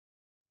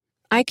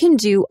I can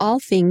do all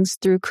things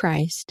through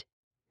Christ.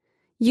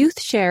 Youth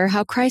share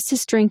how Christ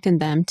has strengthened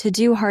them to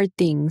do hard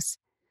things.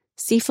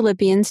 See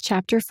Philippians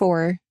chapter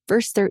 4,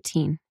 verse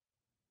 13.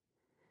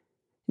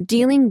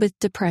 Dealing with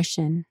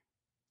depression.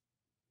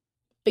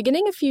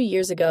 Beginning a few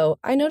years ago,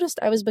 I noticed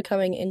I was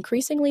becoming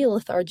increasingly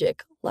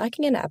lethargic,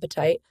 lacking in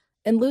appetite,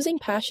 and losing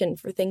passion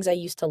for things I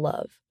used to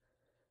love.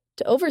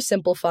 To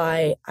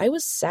oversimplify, I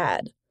was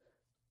sad.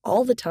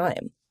 All the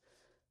time.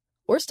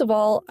 Worst of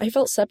all, I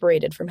felt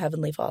separated from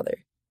Heavenly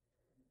Father.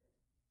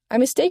 I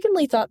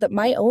mistakenly thought that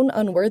my own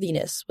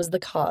unworthiness was the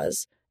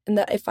cause, and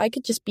that if I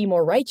could just be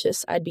more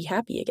righteous, I'd be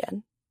happy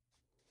again.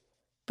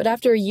 But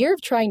after a year of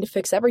trying to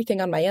fix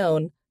everything on my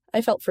own, I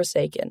felt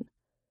forsaken.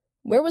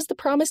 Where was the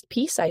promised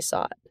peace I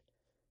sought?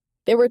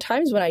 There were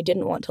times when I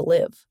didn't want to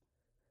live.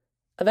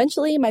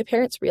 Eventually, my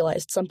parents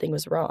realized something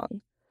was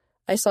wrong.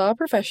 I saw a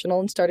professional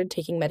and started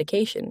taking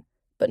medication,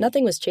 but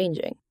nothing was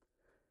changing.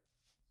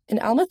 In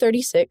Alma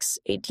 36,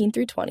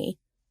 18-20,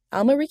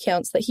 Alma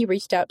recounts that he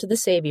reached out to the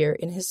Savior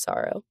in his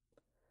sorrow.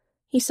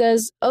 He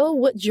says, "Oh,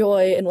 what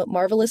joy and what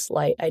marvelous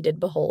light I did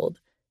behold!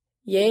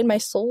 Yea, and my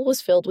soul was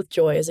filled with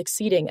joy as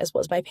exceeding as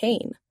was my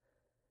pain."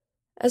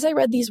 As I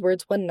read these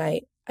words one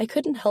night, I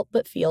couldn't help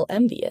but feel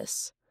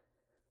envious.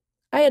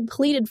 I had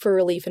pleaded for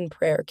relief in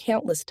prayer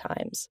countless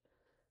times.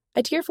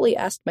 I tearfully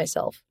asked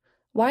myself,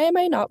 why am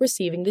I not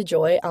receiving the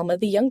joy Alma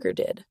the Younger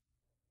did?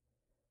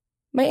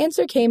 My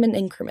answer came in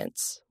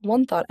increments,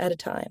 one thought at a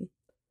time.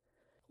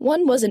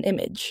 One was an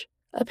image,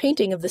 a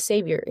painting of the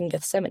Savior in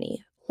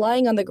Gethsemane,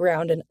 lying on the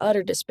ground in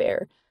utter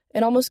despair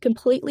and almost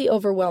completely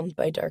overwhelmed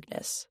by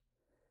darkness.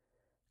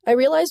 I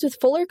realized with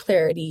fuller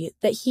clarity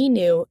that he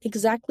knew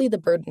exactly the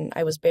burden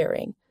I was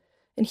bearing,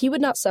 and he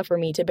would not suffer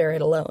me to bear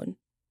it alone.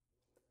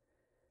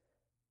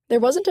 There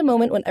wasn't a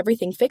moment when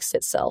everything fixed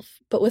itself,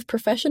 but with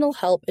professional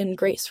help and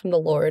grace from the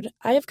Lord,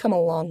 I have come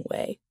a long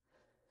way.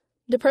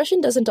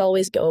 Depression doesn't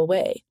always go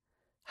away.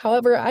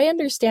 However, I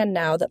understand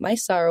now that my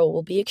sorrow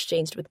will be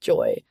exchanged with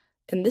joy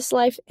in this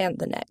life and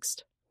the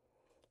next.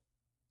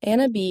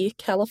 Anna B.,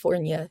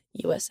 California,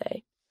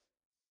 USA.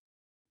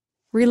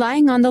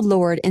 Relying on the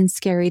Lord in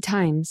scary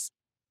times.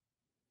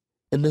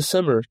 In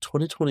December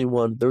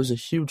 2021, there was a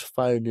huge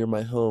fire near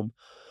my home.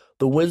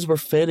 The winds were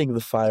fanning the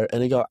fire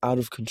and it got out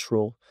of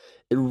control.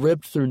 It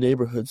ripped through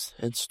neighborhoods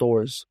and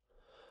stores.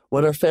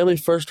 When our family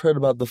first heard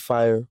about the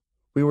fire,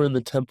 we were in the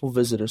Temple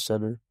Visitor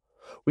Center.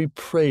 We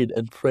prayed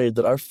and prayed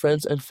that our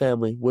friends and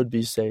family would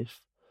be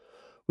safe.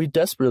 We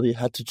desperately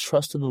had to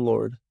trust in the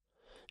Lord.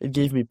 It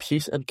gave me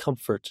peace and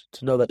comfort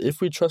to know that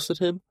if we trusted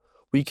Him,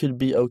 we could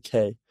be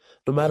okay,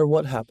 no matter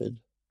what happened.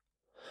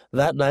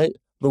 That night,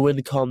 the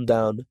wind calmed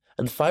down,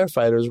 and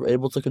firefighters were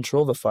able to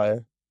control the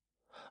fire.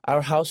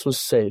 Our house was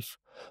safe,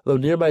 though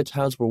nearby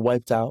towns were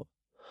wiped out.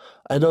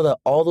 I know that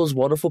all those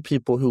wonderful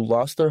people who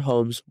lost their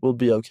homes will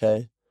be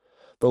okay.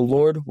 The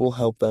Lord will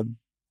help them.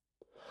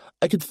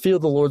 I could feel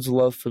the Lord's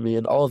love for me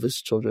and all of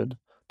His children.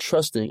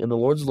 Trusting in the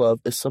Lord's love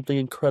is something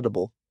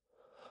incredible.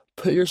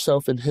 Put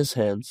yourself in His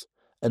hands,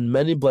 and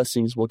many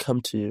blessings will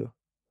come to you.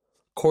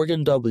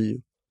 Corgan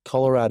W.,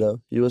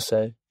 Colorado,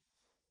 USA.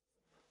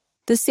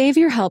 The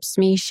Savior helps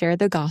me share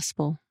the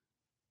gospel.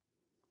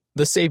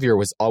 The Savior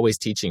was always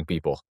teaching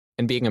people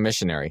and being a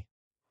missionary.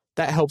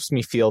 That helps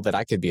me feel that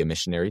I could be a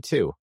missionary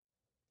too.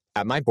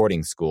 At my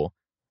boarding school,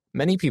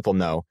 many people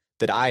know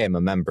that I am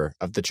a member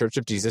of the Church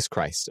of Jesus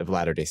Christ of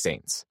Latter-day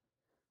Saints.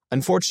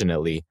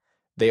 Unfortunately,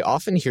 they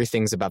often hear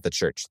things about the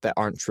church that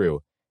aren't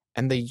true,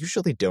 and they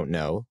usually don't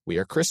know we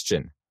are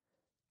Christian.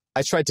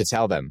 I tried to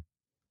tell them,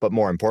 but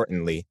more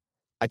importantly,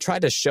 I try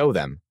to show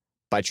them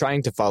by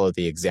trying to follow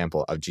the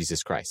example of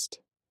Jesus Christ.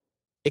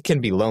 It can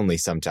be lonely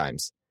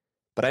sometimes,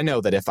 but I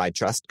know that if I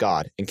trust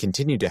God and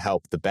continue to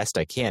help the best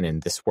I can in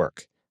this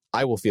work,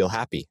 I will feel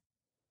happy.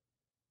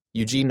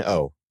 Eugene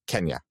O.,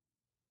 Kenya.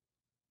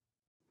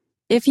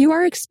 If you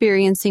are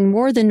experiencing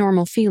more than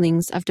normal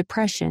feelings of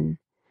depression,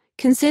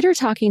 consider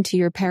talking to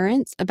your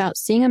parents about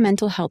seeing a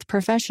mental health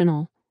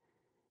professional.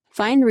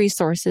 Find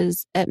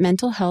resources at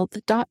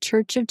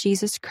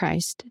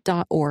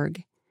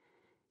mentalhealth.churchofjesuschrist.org.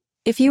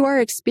 If you are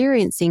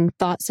experiencing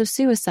thoughts of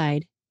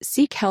suicide,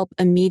 seek help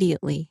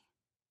immediately.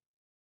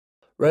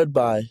 Read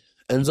by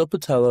Enzo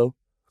Patello,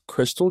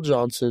 Crystal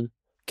Johnson,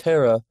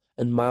 Kara,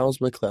 and Miles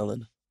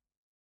McClellan.